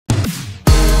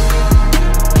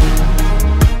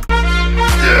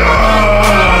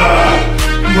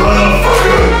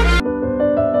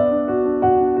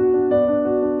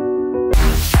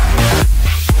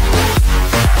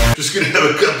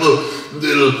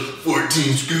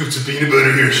14 scoops of peanut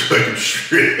butter here so I can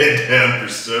shred down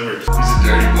for summer. He's a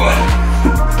dirty boy.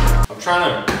 I'm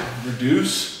trying to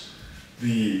reduce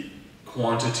the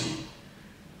quantity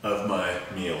of my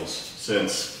meals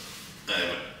since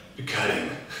I'm cutting.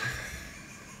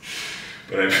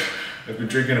 But I've been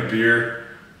drinking a beer,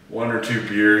 1 or 2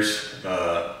 beers,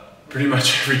 pretty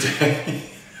much every day.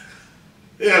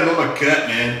 Yeah, I'm on my cut,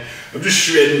 man. I'm just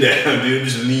shredding down, dude. I'm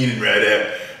just leaning right out.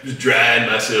 I'm just drying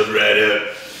myself right out.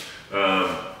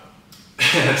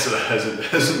 So that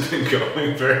hasn't been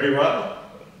going very well.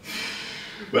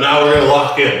 But now we're gonna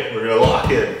lock in. We're gonna lock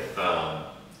in.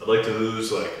 I'd like to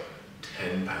lose like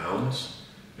 10 pounds,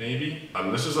 maybe.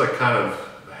 This is like kind of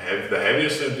the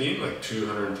heaviest I've been, like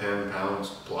 210 pounds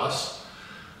plus.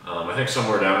 I think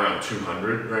somewhere down around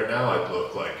 200 right now, I'd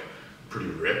look like pretty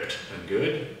ripped and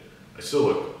good. I still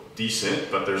look decent,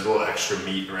 but there's a little extra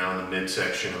meat around the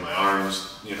midsection of my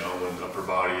arms, you know, and upper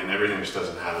body, and everything just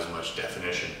doesn't have as much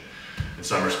definition. And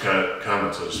summer's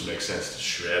coming, so it just makes sense to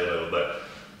shred a little bit.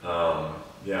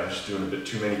 Yeah, I'm just doing a bit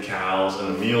too many calories,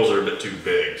 and the meals are a bit too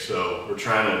big, so we're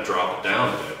trying to drop it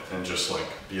down a bit and just like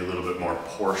be a little bit more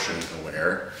portion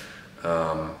aware.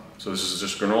 So this is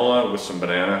just granola with some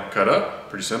banana cut up,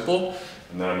 pretty simple.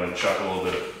 And then I'm gonna chuck a little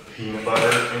bit of peanut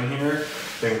butter in here.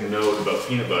 Thing to note about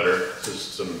peanut butter, this is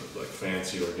some like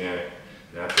fancy organic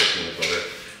natural peanut butter.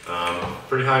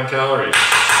 Pretty high in calories.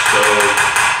 So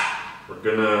we're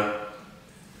gonna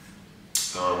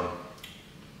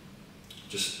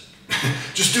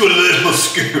just do a little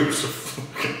scoop. So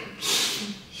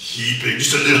heaping,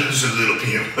 just a little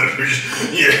peanut butter.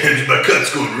 Yeah, my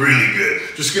cut's going really good.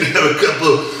 Just gonna have a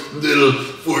couple little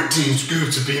 14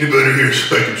 scoops of peanut butter here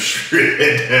so I can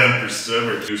shred down for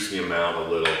summer. Reduce the amount a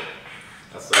little.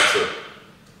 That's a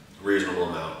reasonable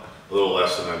amount. A little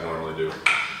less than I normally do.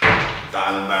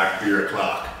 Dialing back beer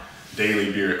o'clock.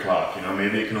 Daily beer o'clock. You know,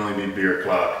 maybe it can only be beer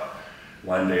o'clock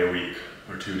 1 day a week,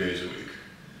 or 2 days a week,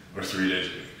 or 3 days a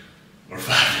week, or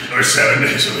 5 days, or 7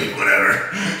 days a week, whatever.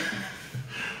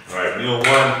 All right, meal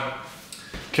 1.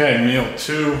 Okay, meal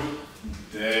 2.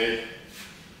 Day.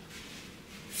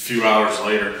 A few hours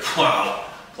later. Wow,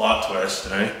 plot twist,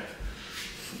 eh?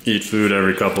 Eat food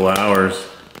every couple hours.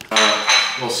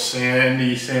 Little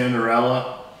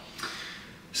Sanderella.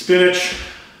 Spinach,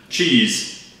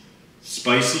 cheese,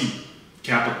 spicy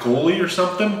capicoli or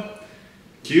something.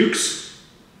 Cukes,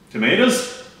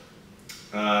 tomatoes,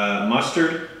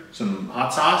 mustard, some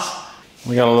hot sauce.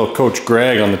 We got a little Coach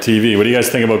Greg on the TV. What do you guys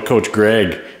think about Coach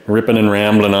Greg? Ripping and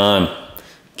rambling on.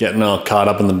 Getting all caught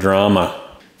up in the drama.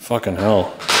 Fucking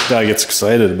hell. This guy gets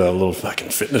excited about a little fucking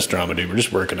fitness drama, dude. We're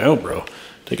just working out, bro.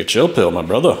 Take a chill pill, my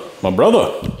brother. My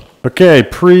brother. Okay,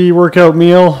 pre-workout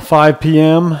meal, 5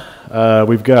 p.m.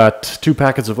 We've got 2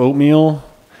 packets of oatmeal,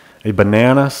 a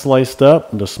banana sliced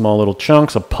up into small little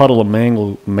chunks, a puddle of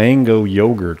mango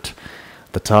yogurt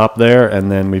at the top there,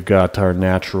 and then we've got our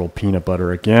natural peanut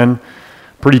butter again.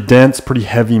 Pretty dense, pretty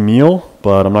heavy meal,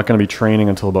 but I'm not going to be training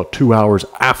until about 2 hours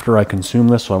after I consume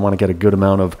this, so I want to get a good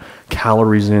amount of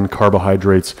calories in,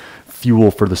 carbohydrates, fuel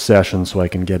for the session, so I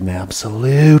can get an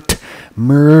absolute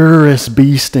murderous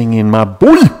beasting in my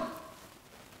body.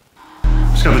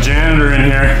 Just got the janitor in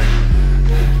here.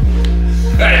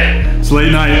 Hey! It's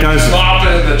late night, guys.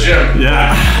 Mopping in the gym.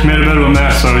 Yeah, made a bit of a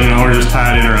mess, so, you know, we're just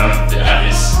tidying her up. Yeah,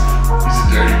 he's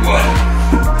a dirty boy.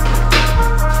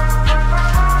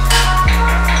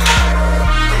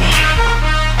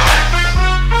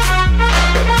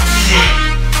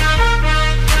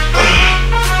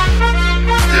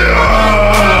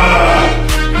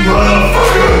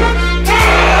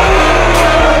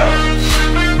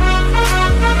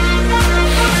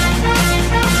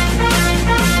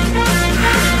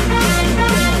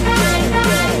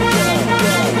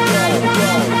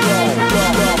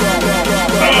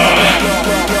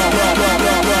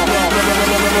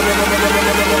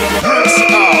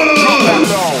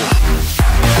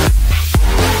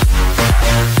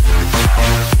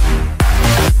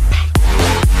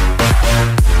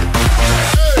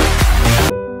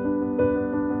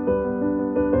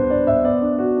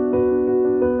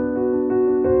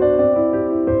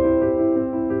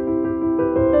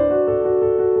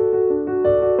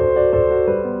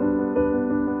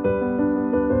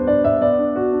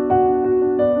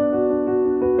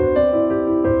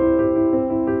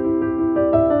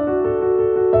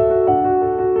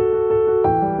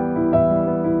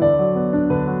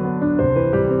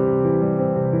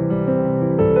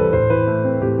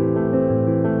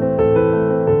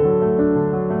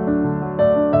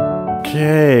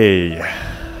 Okay,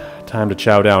 time to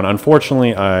chow down.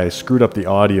 Unfortunately, I screwed up the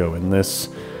audio in this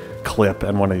clip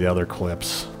and one of the other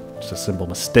clips. Just a simple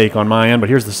mistake on my end. But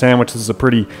here's the sandwich. This is a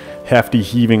pretty hefty,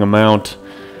 heaving amount.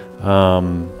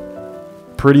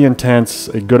 Pretty intense,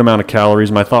 a good amount of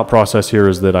calories. My thought process here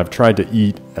is that I've tried to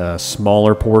eat a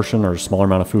smaller portion or a smaller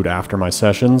amount of food after my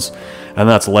sessions, and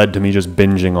that's led to me just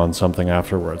binging on something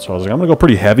afterwards. So I was like, I'm going to go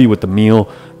pretty heavy with the meal,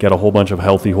 get a whole bunch of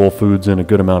healthy whole foods in, a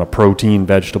good amount of protein,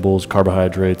 vegetables,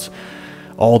 carbohydrates,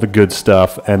 all the good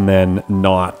stuff, and then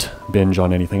not binge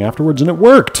on anything afterwards, and it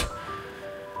worked.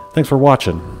 Thanks for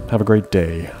watching. Have a great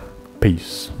day.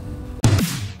 Peace.